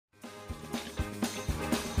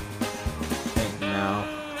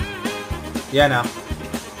Yeah, now.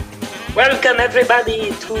 Welcome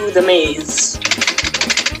everybody to the maze.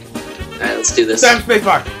 Alright, let's do this. Damn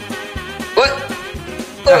spacebar! What?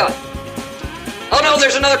 Oh. Oh no,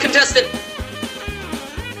 there's another contestant!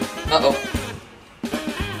 Uh-oh.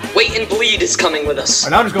 Wait and Bleed is coming with us.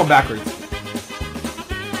 Alright, now I'm just going backwards.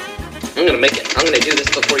 I'm gonna make it. I'm gonna do this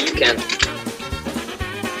before you can.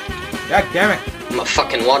 God damn it. I'm a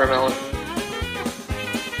fucking watermelon.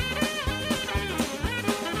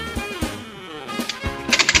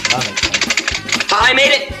 That makes sense. I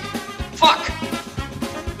made it! Fuck!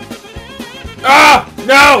 Ah!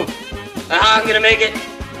 No! I'm gonna make it!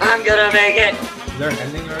 I'm gonna make it! Is there an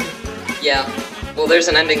ending already? Yeah. Well, there's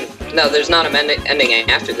an ending. No, there's not an ending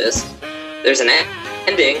after this. There's an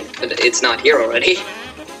ending, but it's not here already.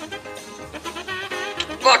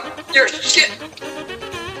 Fuck your shit!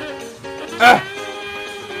 Ah!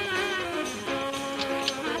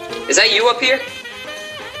 Is that you up here?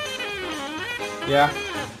 Yeah.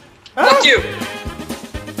 Fuck Ah! you!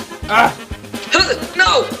 Ah!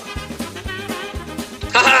 No!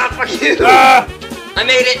 Haha, fuck you! Ah! I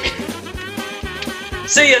made it!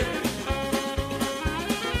 See ya!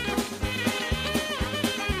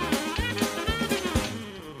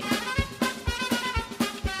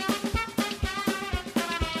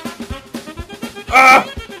 Ah!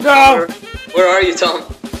 No! Where are you, Tom?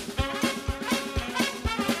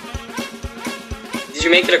 Did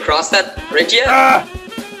you make it across that bridge yet? Ah!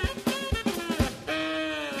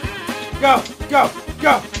 Go! Go!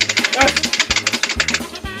 Go! Yes!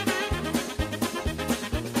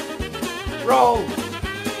 Roll!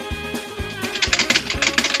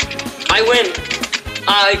 I win!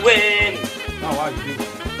 I win! Oh wow, you beat it.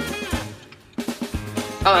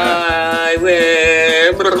 I win!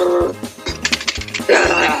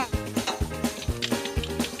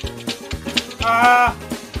 Ah!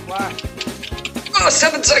 Why? Oh,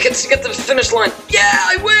 7 seconds to get to the finish line! Yeah,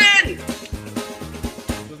 I win!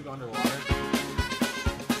 Does it go underwater?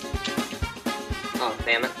 Oh,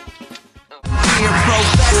 damn it.